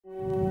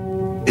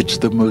It's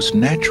the most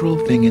natural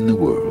thing in the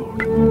world.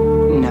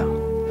 No.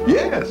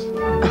 Yes.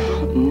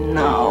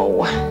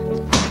 No.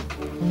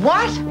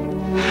 What?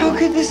 How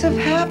could this have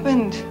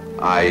happened?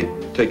 I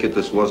take it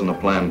this wasn't a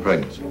planned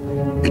pregnancy.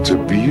 It's a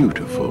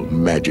beautiful,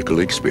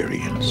 magical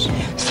experience.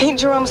 St.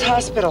 Jerome's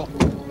Hospital.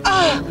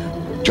 Ah!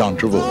 John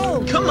Travolta.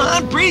 Oh, come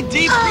on, breathe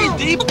deep, breathe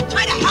deep.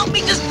 Try to help me,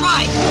 just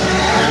try.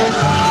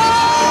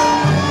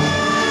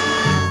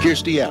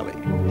 Kirstie Alley.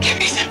 Give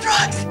me some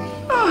drugs.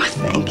 Oh,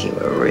 thank you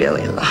a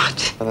really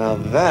lot. Now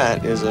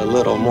that is a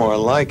little more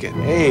like it.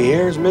 Hey,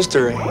 here's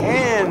Mr.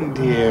 Hand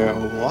here.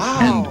 Wow.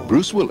 And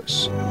Bruce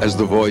Willis as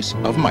the voice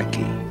of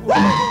Mikey.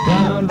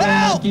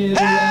 Help!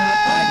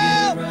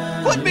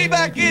 Help! Put me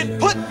back in!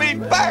 Put me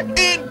back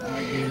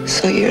in!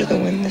 So you're the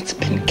one that's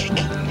been kicking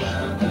me.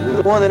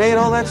 The one that ate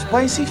all that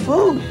spicy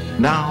food.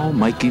 Now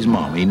Mikey's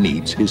mommy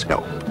needs his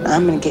help.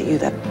 I'm gonna get you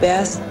the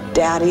best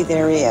daddy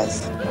there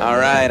is. All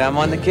right, I'm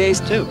on the case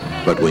too.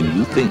 But when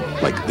you think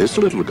like this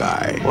little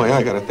guy, Boy,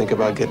 I gotta think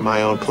about getting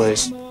my own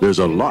place. there's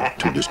a lot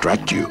to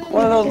distract you.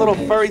 One of those little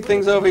furry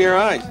things over your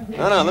eyes.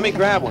 No, let me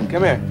grab one.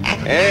 Come here.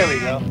 There we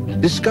go.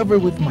 Discover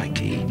with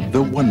Mikey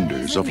the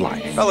wonders of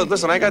life. Fellas,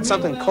 listen, I got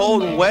something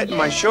cold and wet in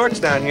my shorts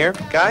down here.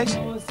 Guys,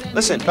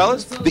 listen,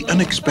 fellas. The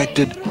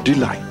unexpected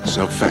delights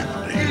of family.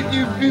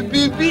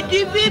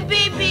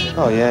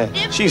 Oh, yeah,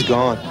 she's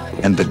gone.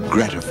 And the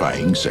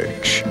gratifying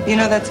search You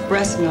know that's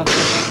breast milk.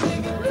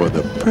 for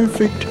the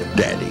perfect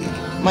daddy.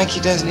 Mikey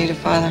does need a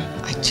father.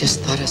 I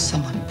just thought of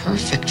someone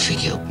perfect for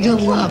you. You'll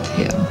love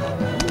him.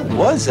 Who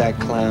was that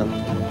clown?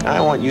 I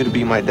want you to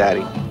be my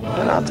daddy,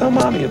 and I'll tell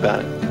Mommy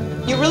about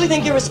it. You really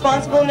think you're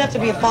responsible enough to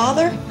be a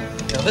father?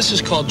 Now, this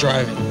is called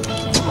driving.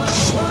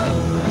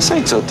 This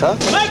ain't so tough.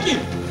 Mikey!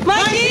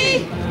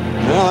 Mikey!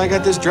 Well, I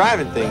got this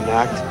driving thing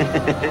knocked.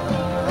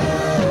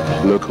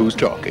 Look who's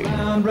talking.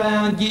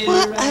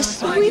 What a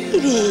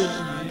sweetie.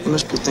 You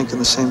must be thinking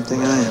the same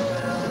thing I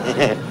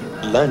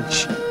am.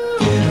 Lunch.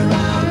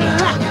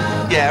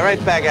 Yeah,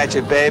 right back at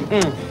you, babe.